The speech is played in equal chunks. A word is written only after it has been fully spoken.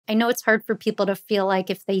I know it's hard for people to feel like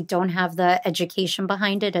if they don't have the education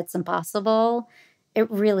behind it, it's impossible.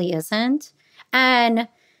 It really isn't. And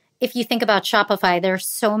if you think about Shopify, there are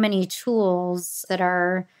so many tools that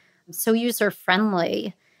are so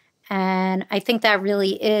user-friendly. And I think that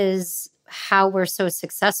really is how we're so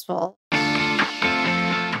successful.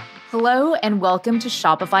 Hello and welcome to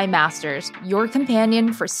Shopify Masters, your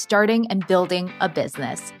companion for starting and building a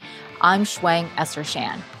business. I'm Shuang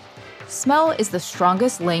Essershan. Smell is the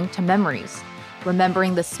strongest link to memories.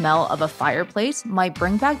 Remembering the smell of a fireplace might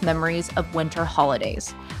bring back memories of winter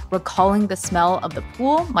holidays. Recalling the smell of the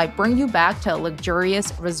pool might bring you back to a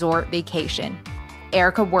luxurious resort vacation.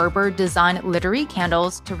 Erica Werber designed Literie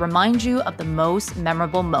Candles to remind you of the most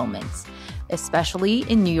memorable moments, especially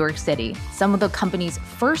in New York City. Some of the company's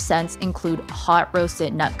first scents include hot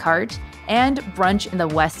roasted nut cart and brunch in the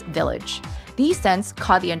West Village. These scents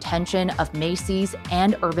caught the attention of Macy's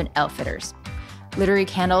and Urban Outfitters. Literie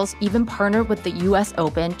Candles even partnered with the US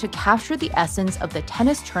Open to capture the essence of the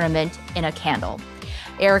tennis tournament in a candle.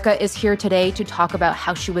 Erica is here today to talk about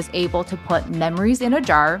how she was able to put memories in a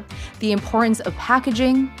jar, the importance of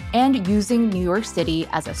packaging, and using New York City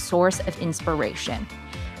as a source of inspiration.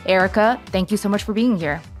 Erica, thank you so much for being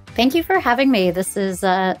here. Thank you for having me. This is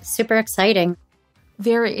super exciting.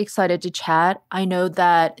 Very excited to chat. I know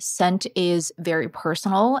that scent is very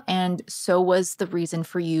personal, and so was the reason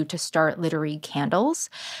for you to start Literie Candles.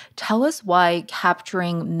 Tell us why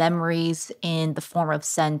capturing memories in the form of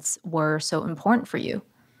scents were so important for you.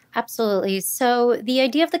 Absolutely. So the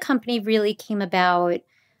idea of the company really came about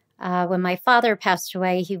when my father passed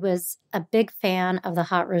away. He was a big fan of the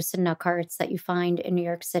hot roasted nut carts that you find in New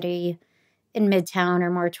York City, in Midtown or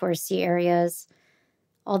more touristy areas.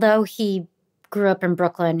 Although he grew up in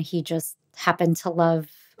Brooklyn, he just happened to love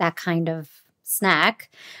that kind of snack.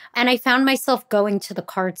 And I found myself going to the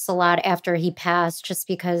carts a lot after he passed just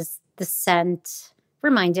because the scent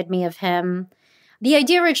reminded me of him. The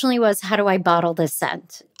idea originally was, how do I bottle this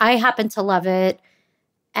scent? I happen to love it.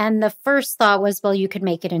 And the first thought was, well, you could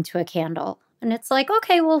make it into a candle. And it's like,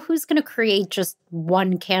 okay, well, who's going to create just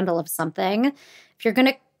one candle of something? If you're going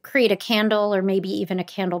to create a candle or maybe even a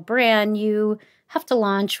candle brand, you have to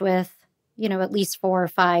launch with, at least 4 or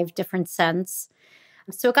 5 different scents.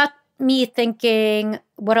 So it got me thinking,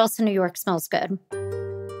 what else in New York smells good?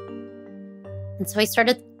 And so I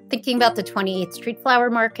started thinking about the 28th Street Flower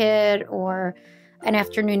Market, or an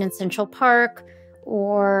afternoon in Central Park,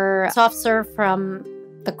 or soft serve from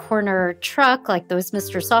the corner truck, like those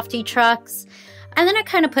Mr. Softy trucks. And then I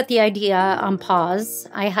kind of put the idea on pause.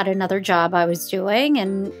 I had another job I was doing,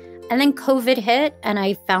 and then COVID hit, and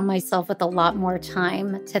I found myself with a lot more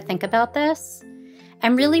time to think about this.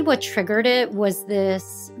 And really what triggered it was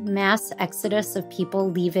this mass exodus of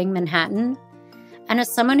people leaving Manhattan. And as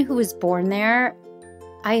someone who was born there,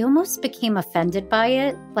 I almost became offended by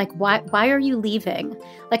it. Like, why are you leaving?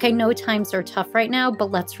 Like, I know times are tough right now, but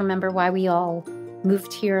let's remember why we all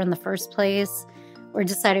moved here in the first place or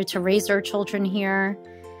decided to raise our children here.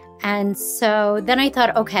 And so then I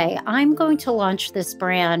thought, okay, I'm going to launch this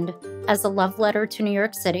brand as a love letter to New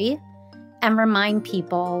York City and remind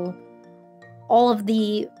people all of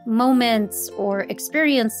the moments or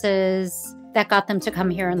experiences that got them to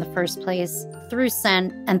come here in the first place through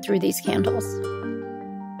scent and through these candles.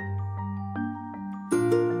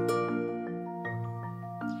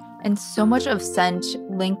 And so much of scent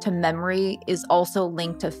linked to memory is also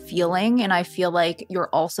linked to feeling. And I feel like you're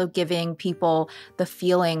also giving people the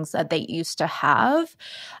feelings that they used to have.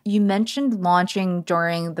 You mentioned launching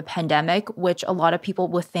during the pandemic, which a lot of people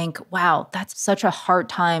would think, wow, that's such a hard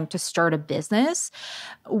time to start a business.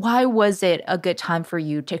 Why was it a good time for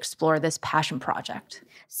you to explore this passion project?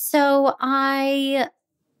 So I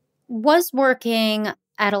was working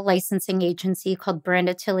at a licensing agency called Brand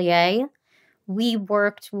Atelier. We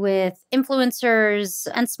worked with influencers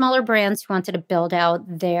and smaller brands who wanted to build out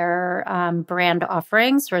their brand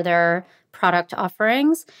offerings or their product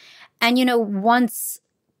offerings. And, once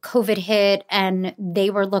COVID hit and they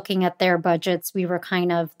were looking at their budgets, we were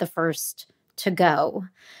kind of the first to go.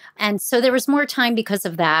 And so there was more time because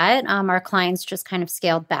of that. Our clients just kind of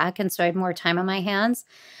scaled back. And so I had more time on my hands.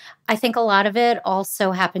 I think a lot of it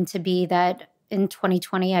also happened to be that in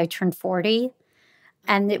 2020, I turned 40.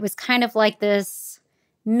 And it was kind of like this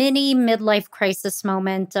mini midlife crisis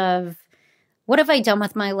moment of, what have I done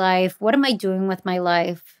with my life? What am I doing with my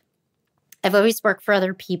life? I've always worked for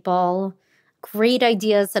other people. Great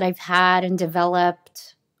ideas that I've had and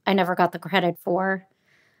developed, I never got the credit for.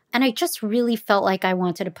 And I just really felt like I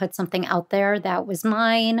wanted to put something out there that was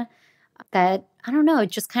mine, that, I don't know, it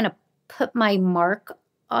just kind of put my mark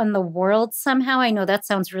on the world somehow. I know that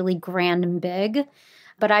sounds really grand and big,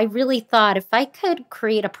 But I really thought if I could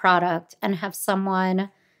create a product and have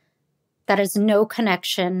someone that has no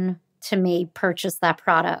connection to me purchase that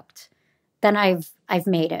product, then I've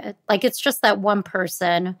made it. Like, it's just that one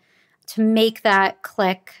person to make that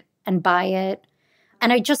click and buy it.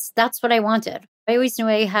 And that's what I wanted. I always knew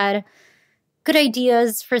I had good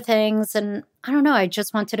ideas for things. And I don't know, I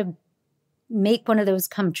just wanted to make one of those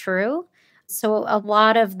come true. So a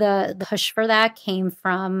lot of the push for that came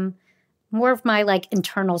from more of my like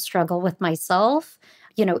internal struggle with myself,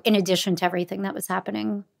 in addition to everything that was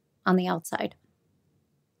happening on the outside.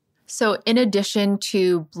 So in addition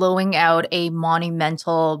to blowing out a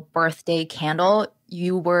monumental birthday candle,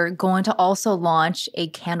 you were going to also launch a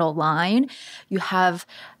candle line. You have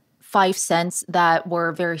 5 scents that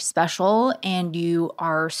were very special, and you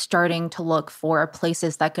are starting to look for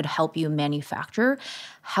places that could help you manufacture.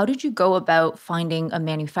 How did you go about finding a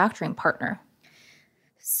manufacturing partner?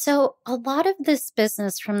 So a lot of this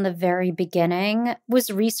business from the very beginning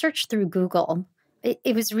was researched through Google.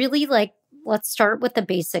 It was really like, let's start with the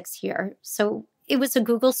basics here. So it was a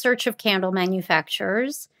Google search of candle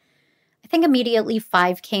manufacturers. I think immediately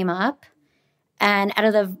 5 came up. And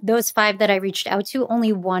out of those 5 that I reached out to,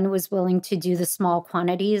 only one was willing to do the small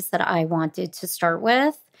quantities that I wanted to start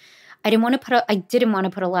with. I didn't want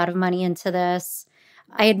to put a lot of money into this.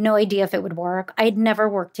 I had no idea if it would work. I had never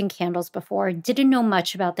worked in candles before, didn't know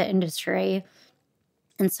much about the industry.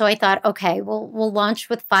 And so I thought, okay, we'll launch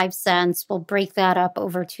with 5 cents. We'll break that up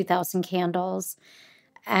over 2,000 candles.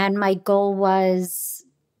 And my goal was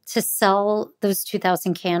to sell those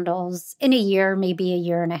 2,000 candles in a year, maybe a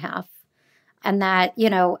year and a half. And that,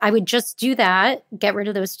 I would just do that, get rid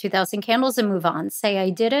of those 2,000 candles and move on. Say I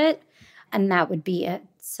did it, and that would be it.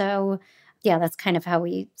 So, yeah, that's kind of how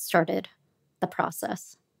we started the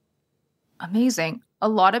process. Amazing. A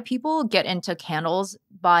lot of people get into candles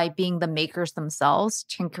by being the makers themselves,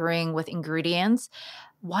 tinkering with ingredients.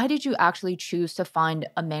 Why did you actually choose to find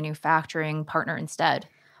a manufacturing partner instead?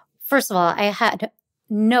 First of all, I had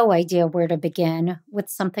no idea where to begin with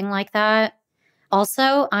something like that.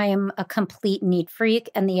 Also, I am a complete neat freak,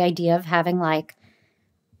 and the idea of having like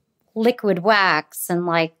liquid wax and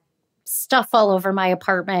like stuff all over my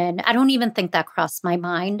apartment, I don't even think that crossed my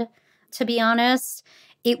mind, to be honest.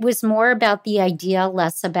 It was more about the idea,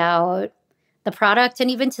 less about the product.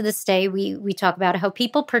 And even to this day, we talk about how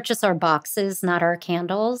people purchase our boxes, not our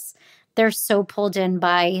candles. They're so pulled in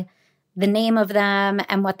by the name of them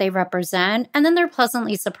and what they represent. And then they're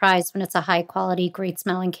pleasantly surprised when it's a high quality, great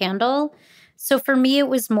smelling candle. So for me, it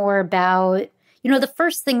was more about, the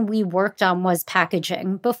first thing we worked on was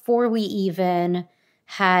packaging before we even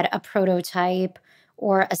had a prototype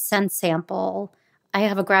or a scent sample. I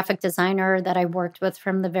have a graphic designer that I worked with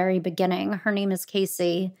from the very beginning. Her name is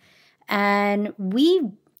Casey. And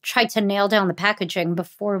we tried to nail down the packaging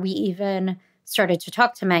before we even started to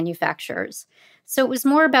talk to manufacturers. So it was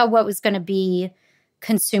more about what was going to be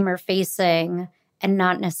consumer facing and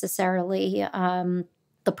not necessarily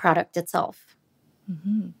the product itself.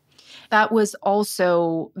 Mm-hmm. That was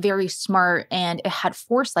also very smart, and it had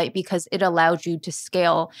foresight because it allowed you to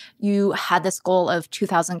scale. You had this goal of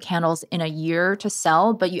 2,000 candles in a year to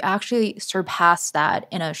sell, but you actually surpassed that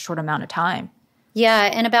in a short amount of time. Yeah,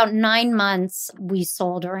 in about 9 months, we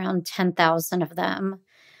sold around 10,000 of them.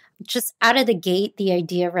 Just out of the gate, the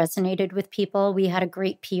idea resonated with people. We had a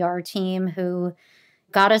great PR team who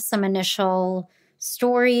got us some initial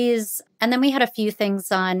stories. And then we had a few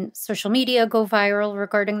things on social media go viral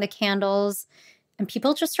regarding the candles, and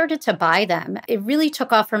people just started to buy them. It really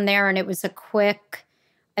took off from there, and it was a quick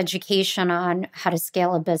education on how to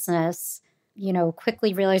scale a business.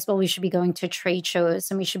 Quickly realized, well, we should be going to trade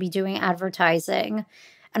shows and we should be doing advertising.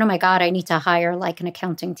 And oh my God, I need to hire like an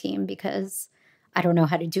accounting team because I don't know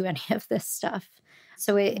how to do any of this stuff.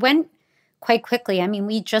 So it went quite quickly. I mean,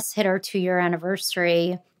 we just hit our 2-year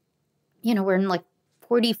anniversary. We're in like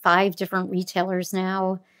 45 different retailers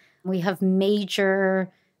now. We have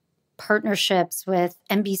major partnerships with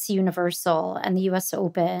NBC Universal and the US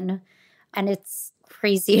Open. And it's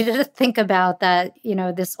crazy to think about that,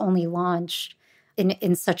 this only launched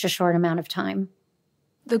in such a short amount of time.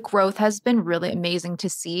 The growth has been really amazing to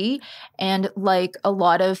see. And like a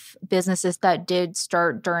lot of businesses that did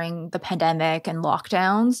start during the pandemic and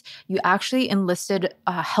lockdowns, you actually enlisted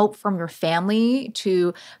help from your family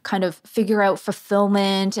to kind of figure out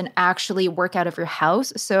fulfillment and actually work out of your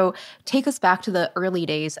house. So take us back to the early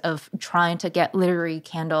days of trying to get Literie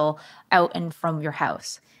Candle out and from your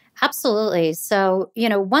house. Absolutely. So,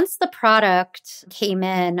 once the product came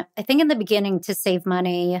in, I think in the beginning to save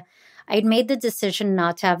money, I'd made the decision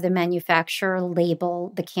not to have the manufacturer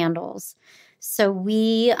label the candles. So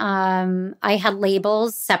I had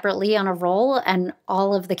labels separately on a roll and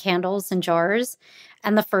all of the candles in jars.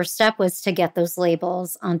 And the first step was to get those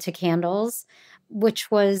labels onto candles,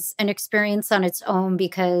 which was an experience on its own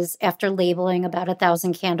because after labeling about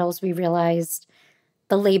 1,000 candles, we realized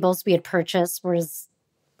the labels we had purchased was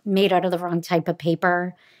made out of the wrong type of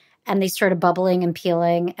paper. And they started bubbling and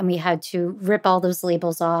peeling, and we had to rip all those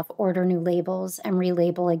labels off, order new labels, and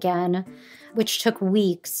relabel again, which took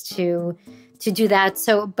weeks to do that.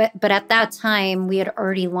 So, but at that time, we had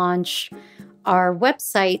already launched our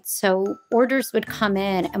website, so orders would come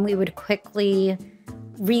in, and we would quickly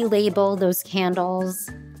relabel those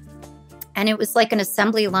candles. And it was like an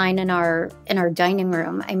assembly line in our dining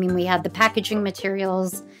room. I mean, we had the packaging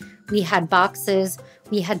materials, we had boxes,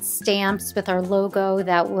 we had stamps with our logo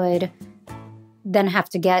that would then have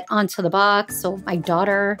to get onto the box. So my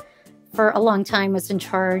daughter, for a long time, was in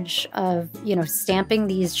charge of, stamping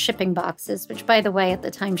these shipping boxes, which, by the way, at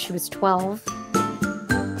the time she was 12.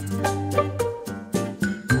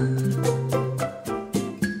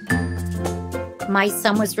 My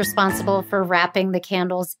son was responsible for wrapping the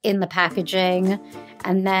candles in the packaging,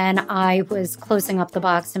 and then I was closing up the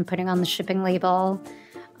box and putting on the shipping label.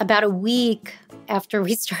 About a week after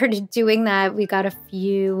we started doing that, we got a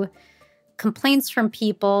few complaints from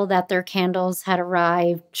people that their candles had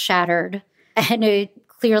arrived shattered. And it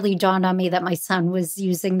clearly dawned on me that my son was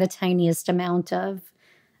using the tiniest amount of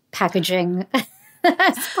packaging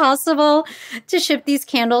as possible to ship these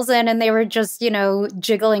candles in. And they were just,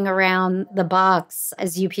 jiggling around the box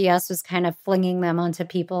as UPS was kind of flinging them onto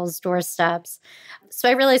people's doorsteps. So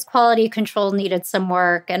I realized quality control needed some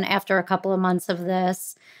work. And after a couple of months of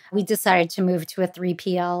this, we decided to move to a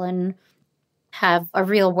 3PL and have a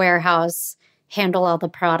real warehouse handle all the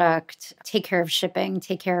product, take care of shipping,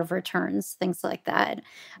 take care of returns, things like that.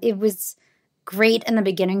 It was great in the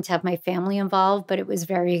beginning to have my family involved, but it was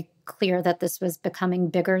very clear that this was becoming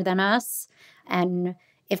bigger than us. And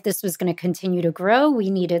if this was going to continue to grow, we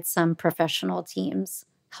needed some professional teams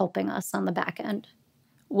helping us on the back end.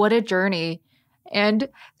 What a journey. And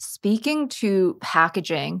speaking to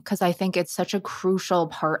packaging, because I think it's such a crucial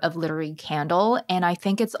part of Literie Candle, and I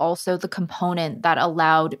think it's also the component that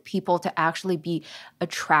allowed people to actually be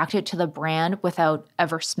attracted to the brand without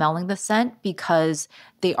ever smelling the scent because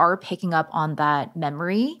they are picking up on that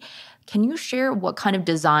memory. Can you share what kind of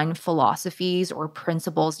design philosophies or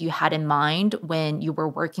principles you had in mind when you were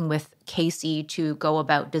working with Casey to go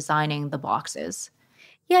about designing the boxes?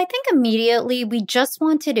 Yeah, I think immediately we just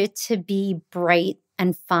wanted it to be bright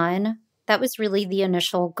and fun. That was really the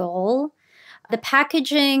initial goal. The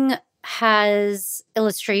packaging has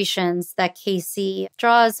illustrations that Casey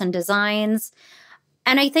draws and designs.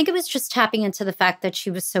 And I think it was just tapping into the fact that she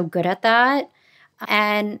was so good at that.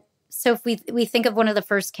 And so if we think of one of the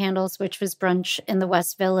first candles, which was Brunch in the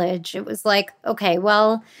West Village, it was like, okay,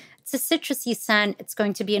 well, it's a citrusy scent. It's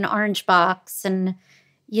going to be an orange box. And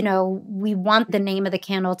we want the name of the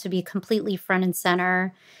candle to be completely front and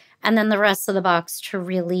center. And then the rest of the box to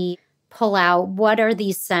really pull out what are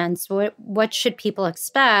these scents? What should people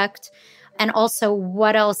expect? And also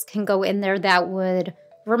what else can go in there that would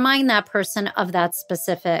remind that person of that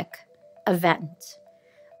specific event?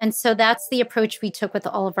 And so that's the approach we took with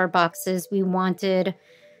all of our boxes. We wanted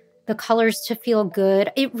the colors to feel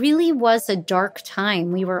good. It really was a dark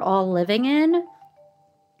time we were all living in.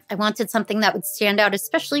 I wanted something that would stand out,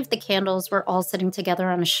 especially if the candles were all sitting together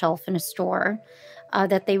on a shelf in a store,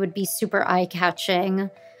 that they would be super eye-catching.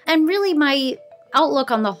 And really my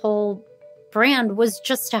outlook on the whole brand was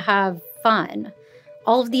just to have fun.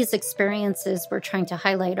 All of these experiences we're trying to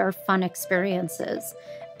highlight are fun experiences.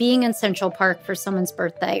 Being in Central Park for someone's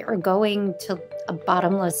birthday or going to a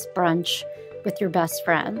bottomless brunch with your best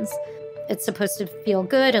friends. It's supposed to feel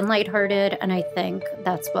good and lighthearted, and I think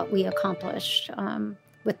that's what we accomplished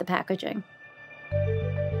with the packaging.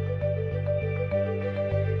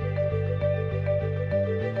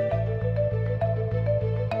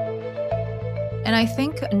 And I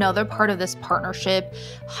think another part of this partnership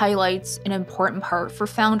highlights an important part for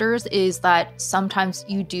founders is that sometimes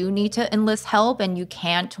you do need to enlist help and you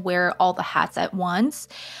can't wear all the hats at once.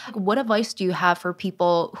 What advice do you have for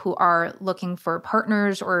people who are looking for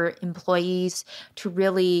partners or employees to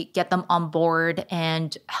really get them on board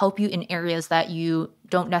and help you in areas that you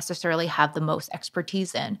don't necessarily have the most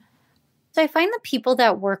expertise in? So I find the people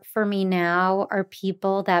that work for me now are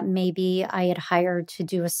people that maybe I had hired to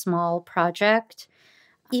do a small project.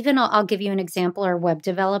 Even I'll give you an example, our web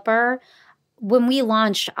developer. When we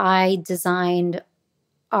launched, I designed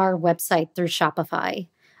our website through Shopify.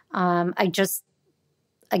 I just,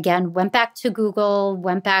 again, went back to Google,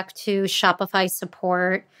 went back to Shopify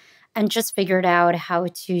support, and just figured out how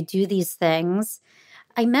to do these things.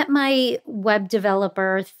 I met my web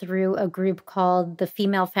developer through a group called the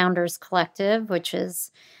Female Founders Collective, which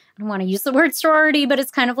is, I don't want to use the word sorority, but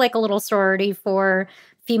it's kind of like a little sorority for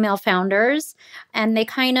female founders. And they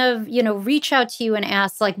kind of, reach out to you and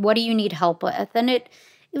ask, like, what do you need help with? And it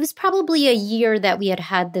was probably a year that we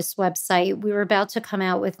had this website. We were about to come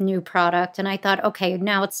out with new product. And I thought, okay,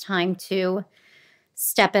 now it's time to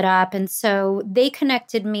step it up. And so they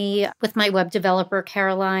connected me with my web developer,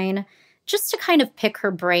 Caroline, just to kind of pick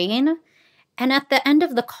her brain. And at the end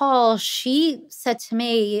of the call, she said to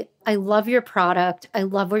me, I love your product. I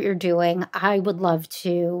love what you're doing. I would love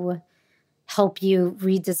to help you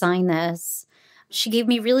redesign this. She gave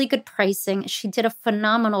me really good pricing. She did a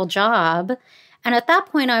phenomenal job. And at that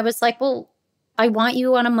point, I was like, well, I want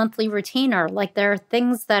you on a monthly retainer. Like, there are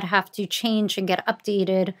things that have to change and get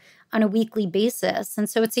updated on a weekly basis. And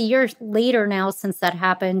so it's a year later now since that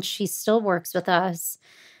happened. She still works with us.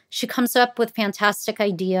 She comes up with fantastic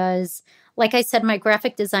ideas. Like I said, my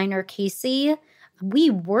graphic designer, Casey, we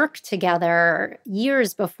worked together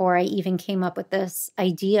years before I even came up with this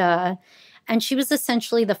idea. And she was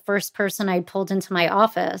essentially the first person I pulled into my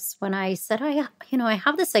office when I said, I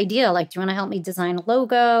have this idea. Like, do you want to help me design a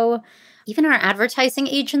logo? Even our advertising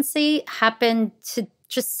agency happened to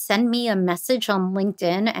just send me a message on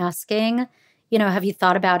LinkedIn asking, have you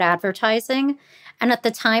thought about advertising? And at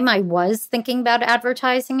the time I was thinking about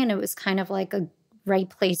advertising, and it was kind of like a right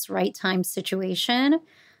place, right time situation.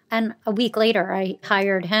 And a week later, I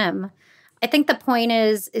hired him. I think the point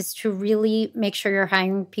is to really make sure you're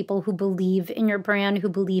hiring people who believe in your brand, who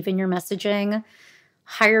believe in your messaging.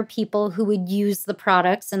 Hire people who would use the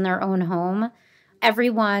products in their own home.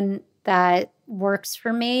 Everyone that works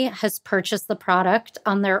for me has purchased the product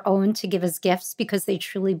on their own to give as gifts because they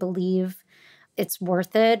truly believe it's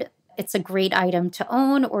worth it. It's a great item to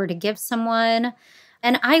own or to give someone.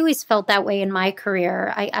 And I always felt that way in my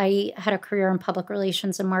career. I had a career in public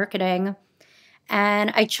relations and marketing.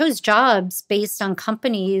 And I chose jobs based on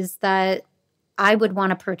companies that I would want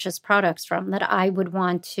to purchase products from, that I would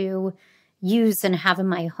want to use and have in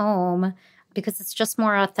my home, because it's just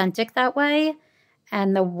more authentic that way.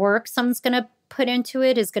 And the work someone's going to put into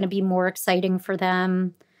it is going to be more exciting for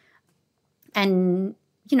them. And,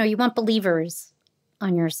 you want believers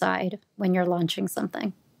on your side when you're launching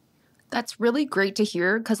something. That's really great to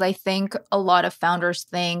hear, because I think a lot of founders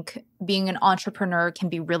think being an entrepreneur can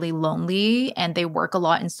be really lonely and they work a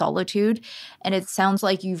lot in solitude. And it sounds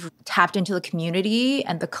like you've tapped into the community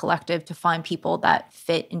and the collective to find people that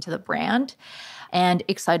fit into the brand. And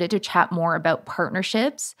excited to chat more about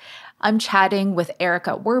partnerships. I'm chatting with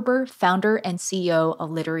Erica Werber, founder and CEO of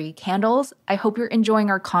Literie Candles. I hope you're enjoying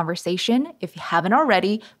our conversation. If you haven't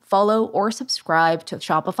already, follow or subscribe to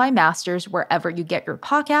Shopify Masters wherever you get your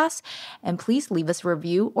podcasts. And please leave us a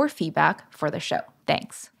review or feedback for the show.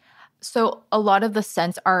 Thanks. So a lot of the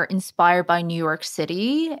scents are inspired by New York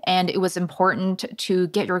City, and it was important to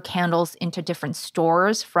get your candles into different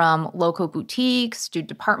stores, from local boutiques to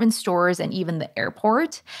department stores and even the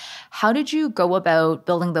airport. How did you go about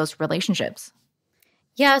building those relationships?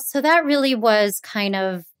 Yeah, so that really was kind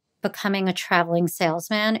of becoming a traveling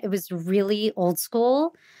salesman. It was really old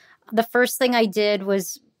school. The first thing I did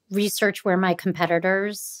was research where my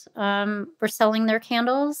competitors were selling their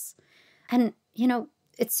candles. And,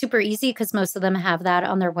 it's super easy because most of them have that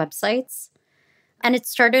on their websites. And it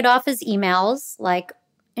started off as emails, like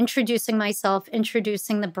introducing myself,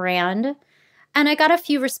 introducing the brand. And I got a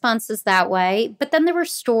few responses that way. But then there were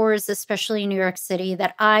stores, especially in New York City,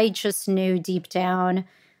 that I just knew deep down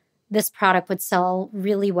this product would sell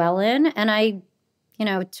really well in. And I,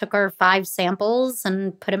 took our 5 samples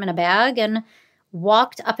and put them in a bag and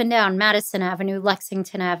walked up and down Madison Avenue,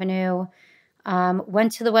 Lexington Avenue,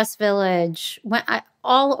 went to the West Village, went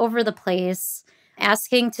all over the place,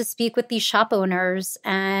 asking to speak with these shop owners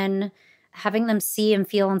and having them see and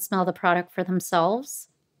feel and smell the product for themselves.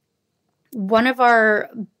 One of our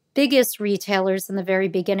biggest retailers in the very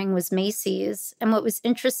beginning was Macy's. And what was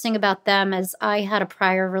interesting about them is I had a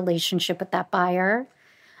prior relationship with that buyer.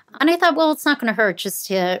 And I thought, well, it's not going to hurt just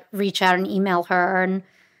to reach out and email her and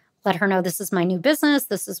let her know this is my new business.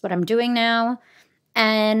 This is what I'm doing now.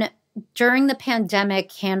 And during the pandemic,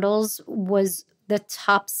 candles was the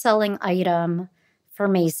top selling item for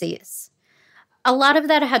Macy's. A lot of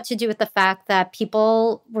that had to do with the fact that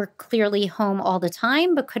people were clearly home all the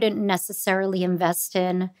time, but couldn't necessarily invest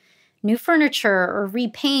in new furniture or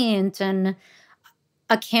repaint. And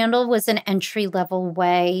a candle was an entry-level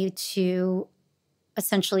way to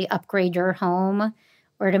essentially upgrade your home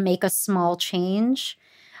or to make a small change.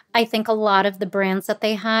 I think a lot of the brands that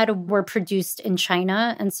they had were produced in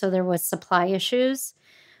China, and so there was supply issues.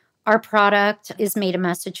 Our product is made in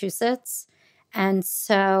Massachusetts. And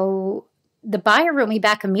so the buyer wrote me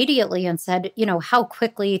back immediately and said, how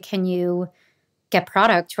quickly can you get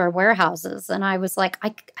product to our warehouses? And I was like, I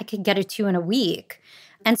could get it to you in a week.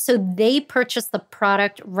 And so they purchased the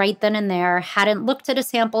product right then and there, hadn't looked at a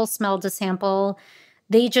sample, smelled a sample.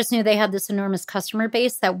 They just knew they had this enormous customer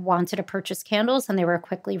base that wanted to purchase candles, and they were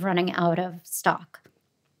quickly running out of stock.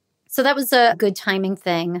 So that was a good timing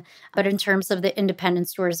thing. But in terms of the independent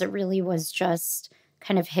stores, it really was just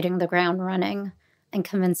kind of hitting the ground running and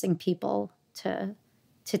convincing people to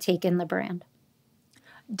take in the brand.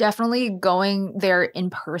 Definitely going there in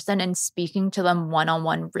person and speaking to them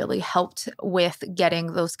one-on-one really helped with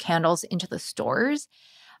getting those candles into the stores.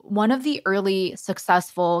 One of the early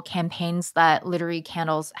successful campaigns that Literie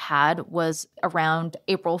Candles had was around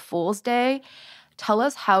April Fool's Day. Tell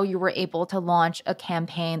us how you were able to launch a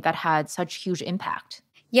campaign that had such huge impact.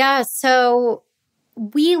 Yeah, so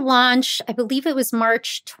we launched, I believe it was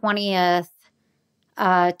March 20th,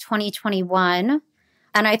 2021.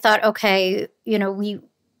 And I thought, okay, we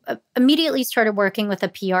immediately started working with a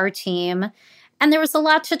PR team. And there was a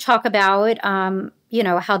lot to talk about,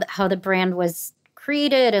 how the brand was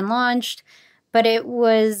created and launched. But it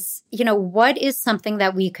was, what is something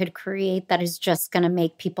that we could create that is just going to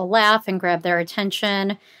make people laugh and grab their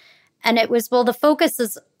attention? And it was, the focus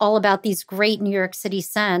is all about these great New York City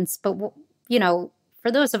scents. But,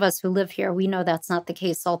 for those of us who live here, we know that's not the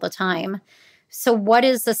case all the time. So what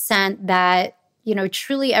is a scent that,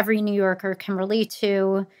 truly every New Yorker can relate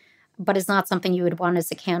to, but is not something you would want as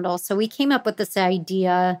a candle? So we came up with this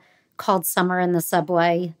idea called Summer in the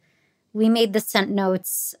Subway. We made the scent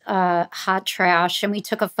notes hot trash, and we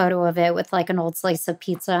took a photo of it with like an old slice of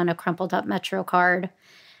pizza and a crumpled up Metro card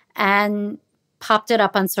and popped it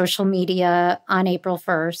up on social media on April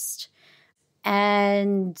 1st.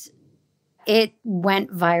 And it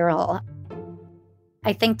went viral.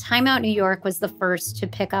 I think Time Out New York was the first to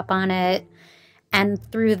pick up on it. And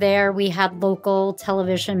through there, we had local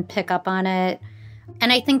television pick up on it.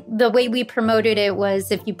 And I think the way we promoted it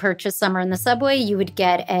was if you purchased Summer in the Subway, you would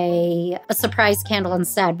get a surprise candle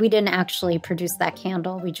instead. We didn't actually produce that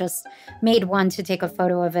candle. We just made one to take a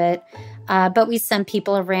photo of it. But we sent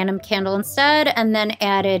people a random candle instead, and then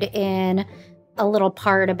added in a little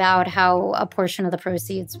part about how a portion of the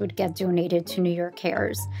proceeds would get donated to New York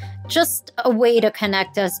Cares. Just a way to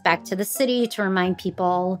connect us back to the city, to remind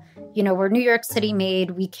people, we're New York City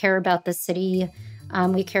made. We care about the city.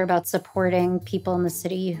 We care about supporting people in the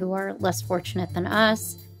city who are less fortunate than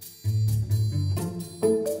us.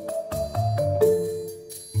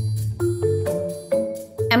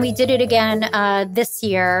 And we did it again this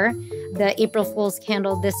year. The April Fool's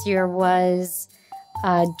candle this year was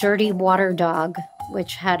Dirty Water Dog,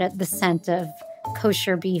 which had the scent of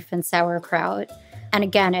kosher beef and sauerkraut. And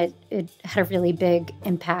again, it had a really big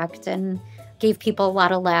impact and gave people a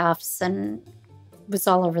lot of laughs and was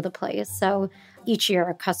all over the place. So each year,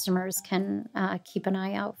 our customers can keep an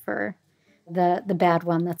eye out for the bad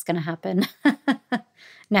one that's going to happen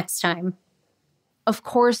next time. Of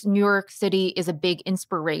course, New York City is a big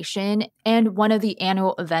inspiration, and one of the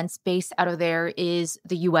annual events based out of there is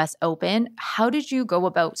the U.S. Open. How did you go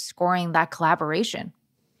about scoring that collaboration?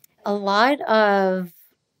 A lot of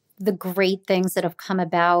the great things that have come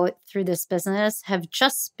about through this business have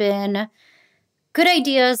just been good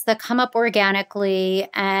ideas that come up organically,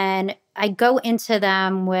 and I go into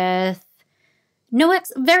them with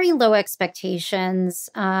very low expectations.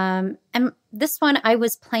 And this one, I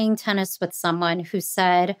was playing tennis with someone who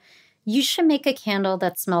said, you should make a candle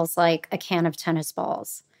that smells like a can of tennis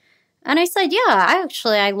balls. And I said, yeah,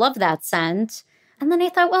 I love that scent. And then I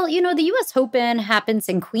thought, well, the U.S. Open happens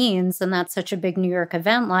in Queens, and that's such a big New York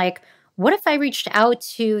event. Like, what if I reached out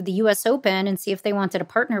to the U.S. Open and see if they wanted to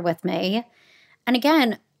partner with me? And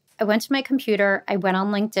again, I went to my computer, I went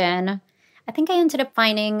on LinkedIn. I think I ended up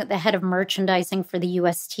finding the head of merchandising for the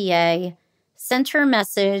USTA, sent her a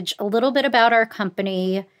message, a little bit about our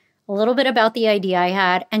company, a little bit about the idea I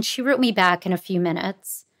had, and she wrote me back in a few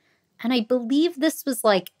minutes. And I believe this was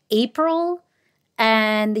like April,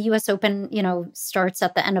 and the US Open, starts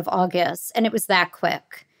at the end of August, and it was that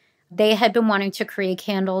quick. They had been wanting to create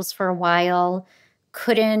candles for a while,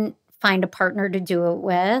 couldn't find a partner to do it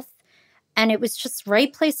with, and it was just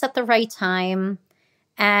right place at the right time.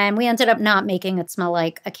 And we ended up not making it smell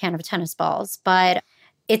like a can of tennis balls, but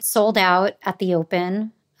it sold out at the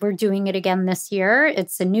Open. We're doing it again this year.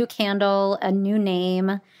 It's a new candle, a new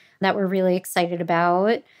name that we're really excited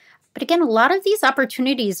about. But again, a lot of these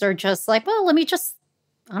opportunities are just like, well, let me just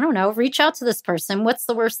I don't know, reach out to this person. What's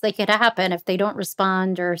the worst that could happen if they don't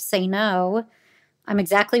respond or say no? I'm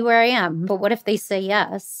exactly where I am. But what if they say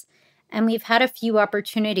yes? And we've had a few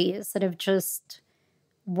opportunities that have just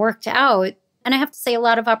worked out. And I have to say, a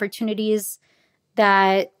lot of opportunities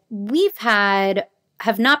that we've had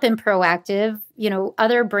have not been proactive.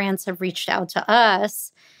 Other brands have reached out to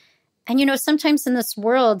us. And, sometimes in this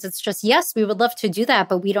world, it's just, yes, we would love to do that,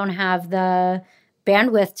 but we don't have the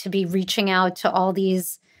bandwidth to be reaching out to all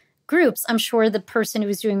these groups. I'm sure the person who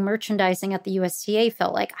was doing merchandising at the USDA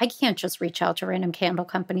felt like, I can't just reach out to random candle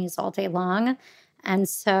companies all day long. And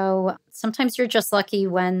so sometimes you're just lucky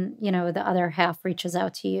when, the other half reaches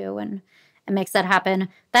out to you and makes that happen.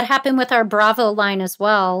 That happened with our Bravo line as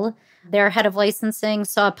well. Their head of licensing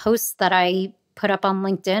saw a post that I put up on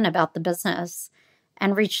LinkedIn about the business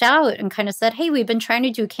and reached out and kind of said, hey, we've been trying to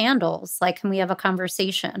do candles. Like, can we have a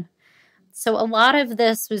conversation? So a lot of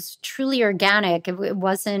this was truly organic. It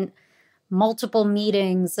wasn't multiple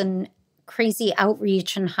meetings and crazy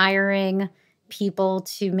outreach and hiring people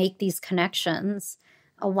to make these connections.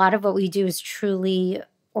 A lot of what we do is truly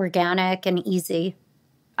organic and easy.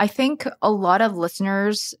 I think a lot of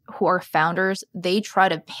listeners who are founders, they try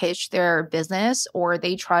to pitch their business or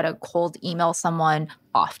they try to cold email someone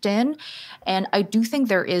often. And I do think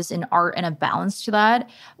there is an art and a balance to that.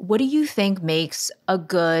 What do you think makes a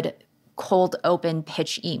good cold open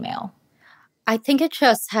pitch email? I think it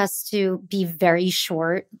just has to be very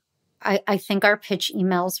short. I think our pitch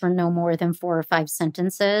emails were no more than 4 or 5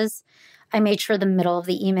 sentences. I made sure the middle of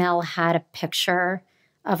the email had a picture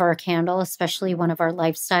of our candle, especially one of our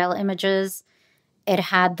lifestyle images. It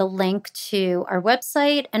had the link to our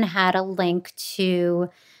website and had a link to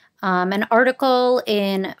an article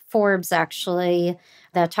in Forbes, actually,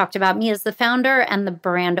 that talked about me as the founder and the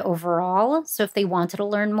brand overall. So if they wanted to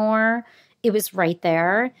learn more, it was right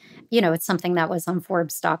there. It's something that was on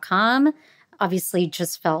Forbes.com. Obviously,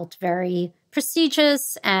 just felt very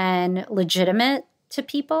prestigious and legitimate to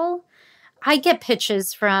people. I get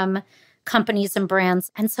pitches from companies and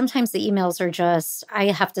brands, and sometimes the emails are just,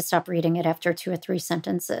 I have to stop reading it after 2 or 3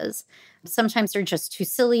 sentences. Sometimes they're just too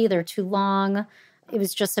silly, they're too long. It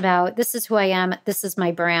was just about, this is who I am, this is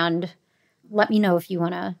my brand. Let me know if you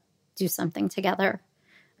want to do something together.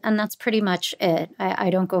 And that's pretty much it.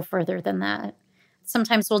 I don't go further than that.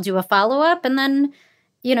 Sometimes we'll do a follow-up, and then,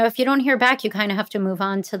 if you don't hear back, you kind of have to move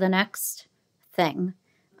on to the next thing.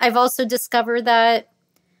 I've also discovered that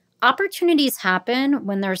opportunities happen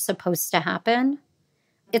when they're supposed to happen.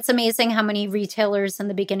 It's amazing how many retailers in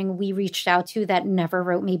the beginning we reached out to that never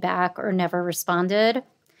wrote me back or never responded.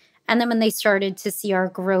 And then when they started to see our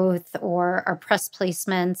growth or our press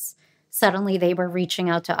placements, suddenly they were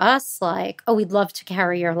reaching out to us like, oh, we'd love to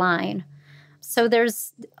carry your line. So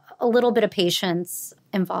there's a little bit of patience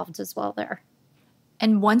involved as well there.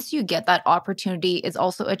 And once you get that opportunity, it's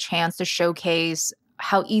also a chance to showcase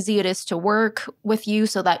how easy it is to work with you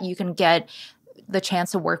so that you can get the chance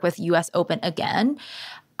to work with US Open again.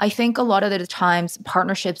 I think a lot of the times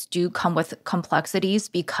partnerships do come with complexities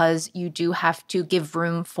because you do have to give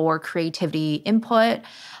room for creativity input.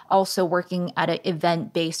 Also working at an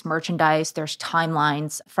event-based merchandise, there's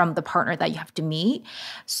timelines from the partner that you have to meet.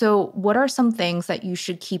 So what are some things that you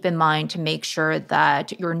should keep in mind to make sure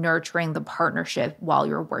that you're nurturing the partnership while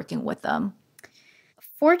you're working with them?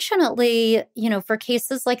 Fortunately, for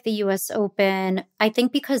cases like the US Open, I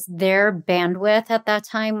think because their bandwidth at that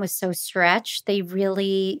time was so stretched, they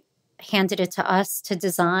really handed it to us to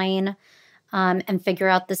design and figure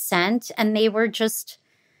out the scent. And they were just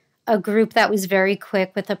a group that was very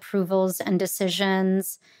quick with approvals and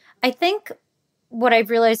decisions. I think what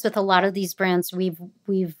I've realized with a lot of these brands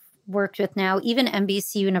we've worked with now, even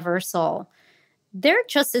NBC Universal, they're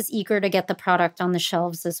just as eager to get the product on the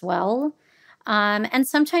shelves as well. And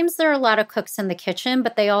sometimes there are a lot of cooks in the kitchen,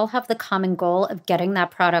 but they all have the common goal of getting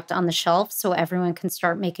that product on the shelf so everyone can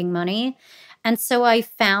start making money. And so I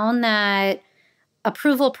found that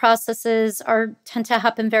approval processes tend to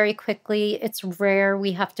happen very quickly. It's rare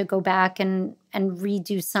we have to go back and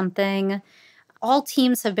redo something. All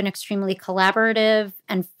teams have been extremely collaborative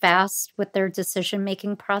and fast with their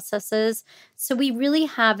decision-making processes. So we really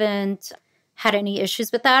haven't had any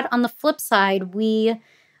issues with that. On the flip side, we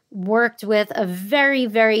worked with a very,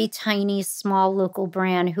 very tiny, small local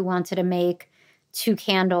brand who wanted to make 2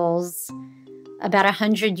 candles, about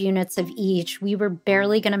 100 units of each. We were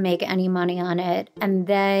barely going to make any money on it. And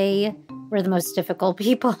they were the most difficult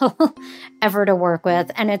people ever to work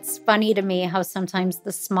with. And it's funny to me how sometimes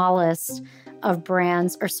the smallest of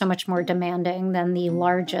brands are so much more demanding than the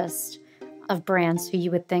largest of brands who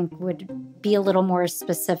you would think would be a little more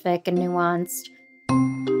specific and nuanced.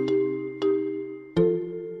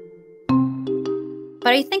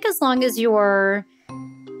 But I think as long as you're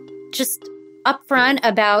just upfront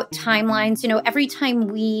about timelines, every time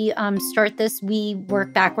we start this, we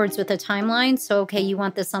work backwards with a timeline. So, okay, you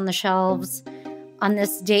want this on the shelves on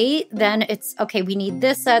this date, then it's, okay, we need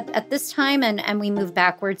this at this time, and we move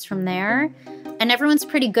backwards from there. And everyone's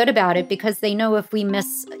pretty good about it because they know if we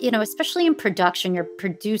miss, especially in production, you're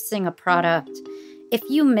producing a product. If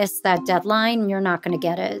you miss that deadline, you're not going to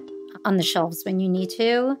get it on the shelves when you need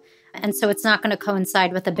to. And so it's not going to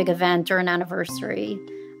coincide with a big event or an anniversary.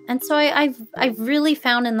 And so I've really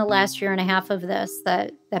found in the last year and a half of this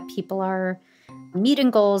that people are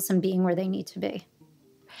meeting goals and being where they need to be.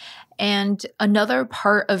 And another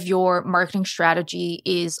part of your marketing strategy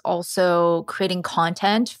is also creating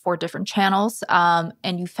content for different channels. And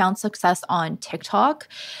you found success on TikTok.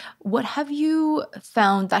 What have you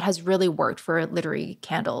found that has really worked for Literie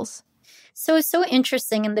Candles? So it's so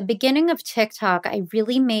interesting. In the beginning of TikTok, I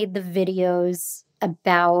really made the videos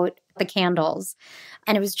about the candles.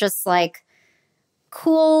 And it was just like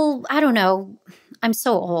cool, I don't know, I'm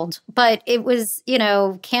so old, but it was,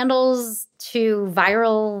 candles to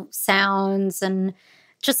viral sounds and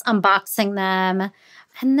just unboxing them.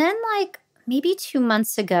 And then like maybe 2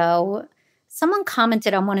 months ago, someone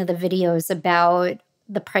commented on one of the videos about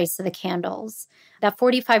the price of the candles. That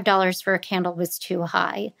 $45 for a candle was too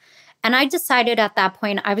high. And I decided at that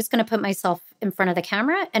point I was going to put myself in front of the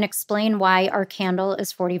camera and explain why our candle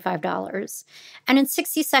is $45. And in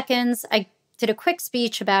 60 seconds, I did a quick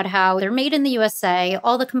speech about how they're made in the USA.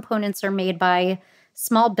 All the components are made by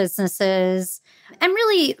small businesses. And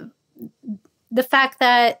really, the fact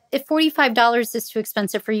that if $45 is too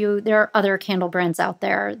expensive for you, there are other candle brands out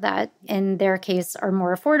there that in their case are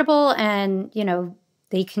more affordable and,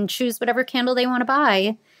 they can choose whatever candle they want to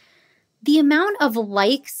buy. The amount of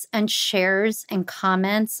likes and shares and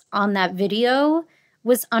comments on that video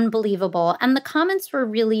was unbelievable. And the comments were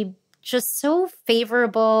really just so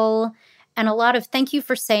favorable and a lot of thank you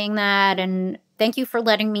for saying that and thank you for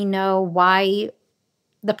letting me know why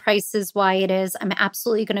the price is why it is. I'm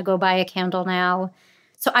absolutely going to go buy a candle now.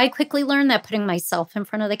 So I quickly learned that putting myself in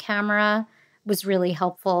front of the camera was really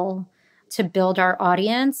helpful to build our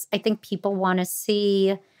audience. I think people want to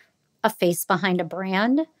see a face behind a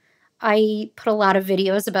brand. I put a lot of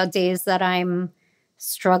videos about days that I'm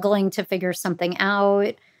struggling to figure something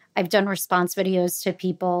out. I've done response videos to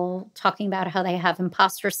people talking about how they have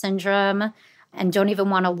imposter syndrome and don't even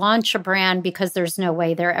want to launch a brand because there's no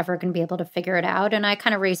way they're ever going to be able to figure it out. And I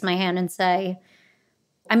kind of raise my hand and say,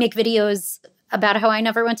 I make videos about how I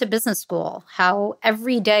never went to business school, how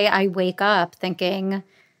every day I wake up thinking,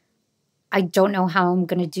 I don't know how I'm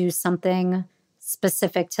going to do something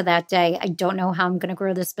specific to that day. I don't know how I'm going to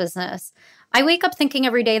grow this business. I wake up thinking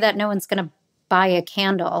every day that no one's going to buy a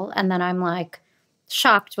candle. And then I'm like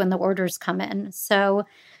shocked when the orders come in. So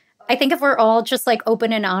I think if we're all just like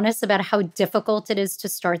open and honest about how difficult it is to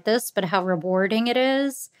start this, but how rewarding it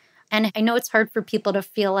is. And I know it's hard for people to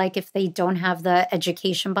feel like if they don't have the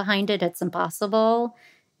education behind it, it's impossible.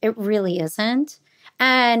 It really isn't.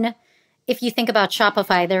 And if you think about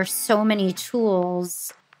Shopify, there's so many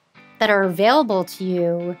tools that are available to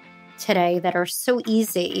you today that are so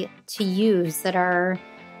easy to use, that are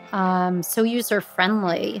so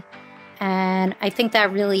user-friendly. And I think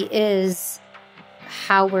that really is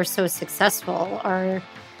how we're so successful, are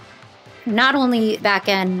not only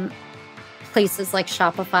back-end places like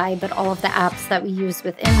Shopify, but all of the apps that we use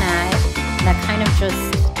within that kind of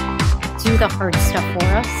just do the hard stuff for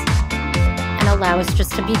us and allow us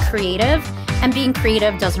just to be creative. And being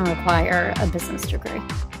creative doesn't require a business degree.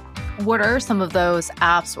 What are some of those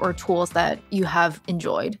apps or tools that you have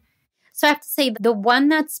enjoyed? So I have to say the one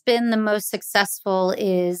that's been the most successful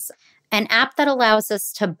is an app that allows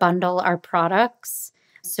us to bundle our products.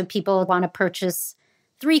 So people want to purchase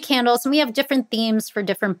 3 candles, and we have different themes for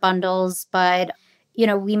different bundles, but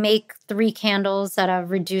we make 3 candles at a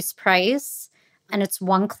reduced price, and it's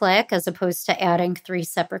one click as opposed to adding 3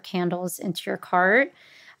 separate candles into your cart.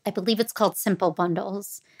 I believe it's called Simple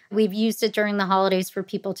Bundles. We've used it during the holidays for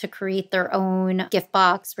people to create their own gift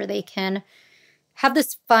box where they can have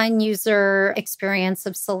this fun user experience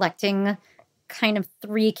of selecting kind of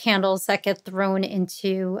 3 candles that get thrown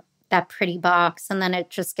into that pretty box, and then it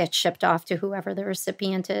just gets shipped off to whoever the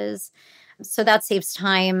recipient is. So that saves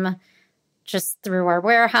time just through our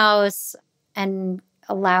warehouse and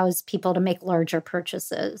allows people to make larger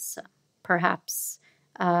purchases, perhaps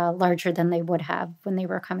larger than they would have when they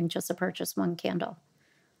were coming just to purchase 1 candle.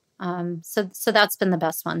 So that's been the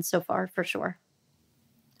best one so far, for sure.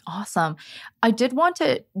 Awesome. I did want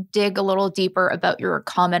to dig a little deeper about your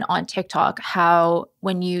comment on TikTok, how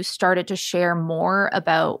when you started to share more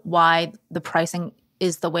about why the pricing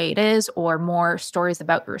is the way it is, or more stories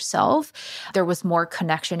about yourself, there was more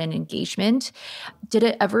connection and engagement. Did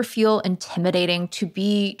it ever feel intimidating to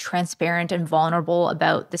be transparent and vulnerable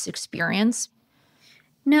about this experience?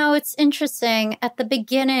 No, it's interesting. At the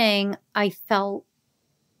beginning, I felt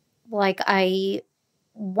like I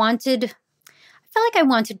wanted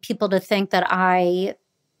people to think that I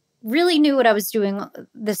really knew what I was doing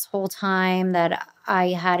this whole time, that I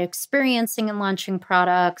had experiencing and launching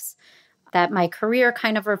products, that my career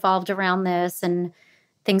kind of revolved around this and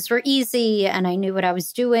things were easy and I knew what I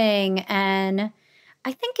was doing. And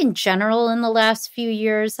I think in general, in the last few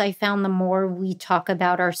years, I found the more we talk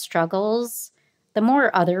about our struggles, the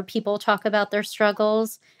more other people talk about their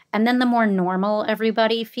struggles, and then the more normal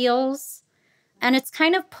everybody feels. And it's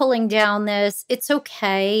kind of pulling down this, it's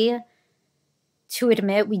okay to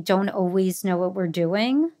admit we don't always know what we're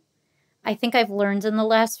doing. I think I've learned in the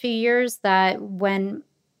last few years that when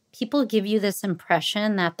people give you this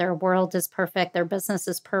impression that their world is perfect, their business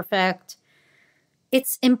is perfect,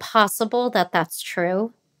 it's impossible that that's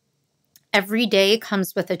true. Every day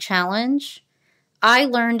comes with a challenge. I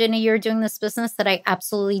learned in a year doing this business that I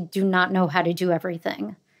absolutely do not know how to do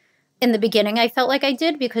everything. In the beginning, I felt like I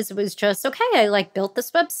did because it was just, okay, I built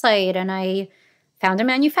this website and I found a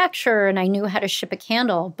manufacturer and I knew how to ship a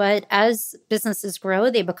candle. But as businesses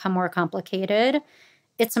grow, they become more complicated.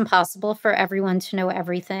 It's impossible for everyone to know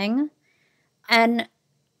everything. And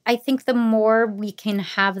I think the more we can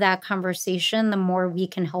have that conversation, the more we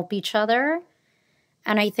can help each other.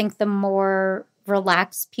 And I think the more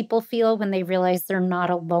relaxed people feel when they realize they're not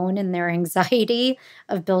alone in their anxiety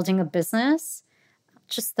of building a business,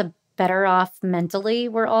 just the better off mentally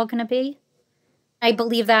we're all going to be. I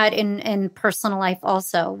believe that in personal life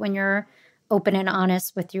also, when you're open and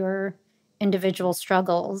honest with your individual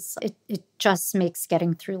struggles, it just makes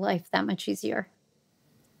getting through life that much easier.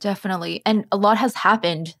 Definitely. And a lot has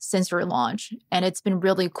happened since your launch, and it's been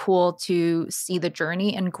really cool to see the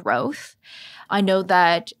journey and growth. I know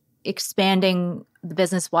that expanding the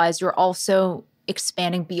business-wise, you're also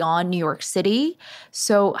expanding beyond New York City.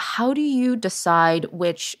 So how do you decide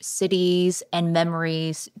which cities and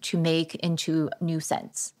memories to make into new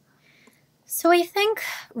scents? So I think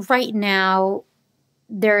right now,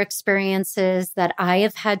 there are experiences that I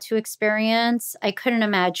have had to experience. I couldn't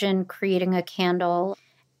imagine creating a candle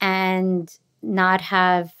and not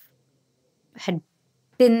had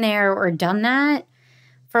been there or done that.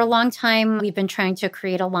 For a long time, we've been trying to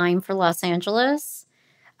create a line for Los Angeles.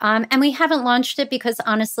 And we haven't launched it because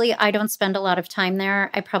honestly, I don't spend a lot of time there.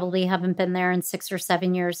 I probably haven't been there in 6 or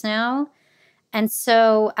 7 years now. And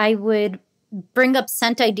so I would bring up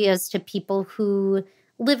scent ideas to people who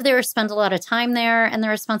live there, spend a lot of time there. And the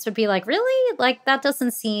response would be like, really? Like, that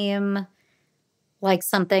doesn't seem like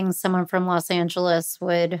something someone from Los Angeles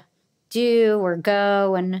would do or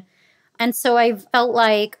go. And so I felt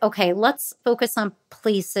like, okay, let's focus on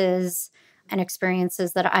places and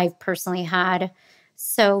experiences that I've personally had.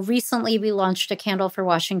 So recently we launched a candle for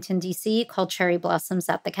Washington, D.C. called Cherry Blossoms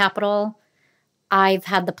at the Capitol. I've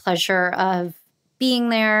had the pleasure of being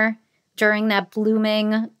there during that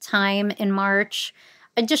blooming time in March.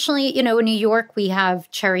 Additionally, in New York, we have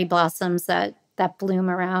cherry blossoms that bloom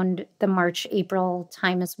around the March, April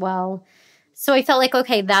time as well. So I felt like,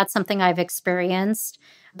 okay, that's something I've experienced,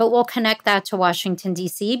 but we'll connect that to Washington,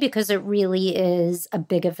 D.C. because it really is a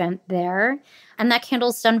big event there. And that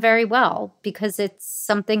candle's done very well because it's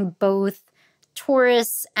something both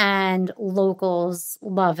tourists and locals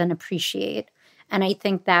love and appreciate. And I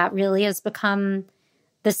think that really has become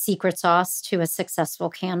the secret sauce to a successful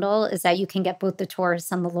candle, is that you can get both the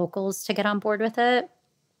tourists and the locals to get on board with it.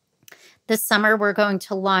 This summer, we're going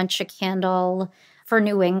to launch a candle for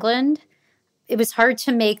New England. It was hard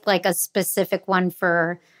to make like a specific one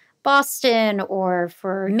for Boston or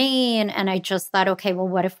for Maine. And I just thought, okay, well,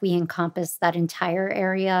 what if we encompass that entire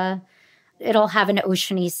area? It'll have an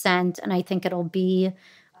oceany scent. And I think it'll be,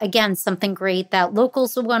 again, something great that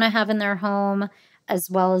locals will want to have in their home, as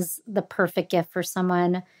well as the perfect gift for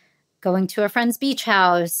someone going to a friend's beach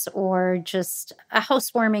house or just a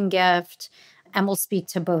housewarming gift. And we'll speak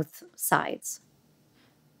to both sides.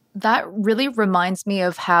 That really reminds me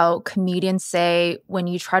of how comedians say when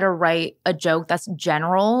you try to write a joke that's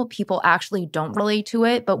general, people actually don't relate to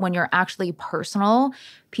it. But when you're actually personal,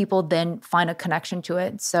 people then find a connection to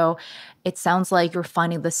it. So it sounds like you're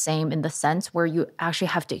finding the same in the sense where you actually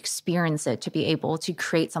have to experience it to be able to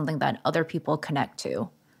create something that other people connect to.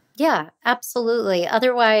 Yeah, absolutely.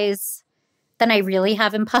 Otherwise, then I really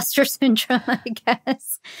have imposter syndrome, I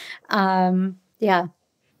guess. Yeah.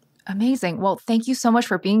 Amazing. Well, thank you so much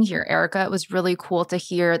for being here, Erica. It was really cool to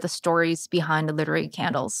hear the stories behind the Literie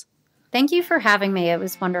Candles. Thank you for having me. It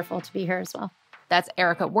was wonderful to be here as well. That's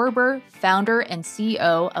Erica Werber, founder and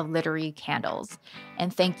CEO of Literie Candles.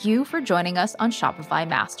 And thank you for joining us on Shopify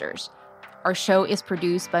Masters. Our show is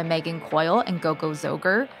produced by Megan Coyle and Gogo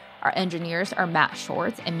Zoger. Our engineers are Matt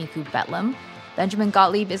Schwartz and Miku Betlam. Benjamin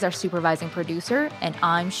Gottlieb is our supervising producer, and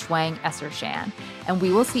I'm Shwang Essershan. And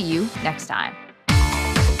we will see you next time.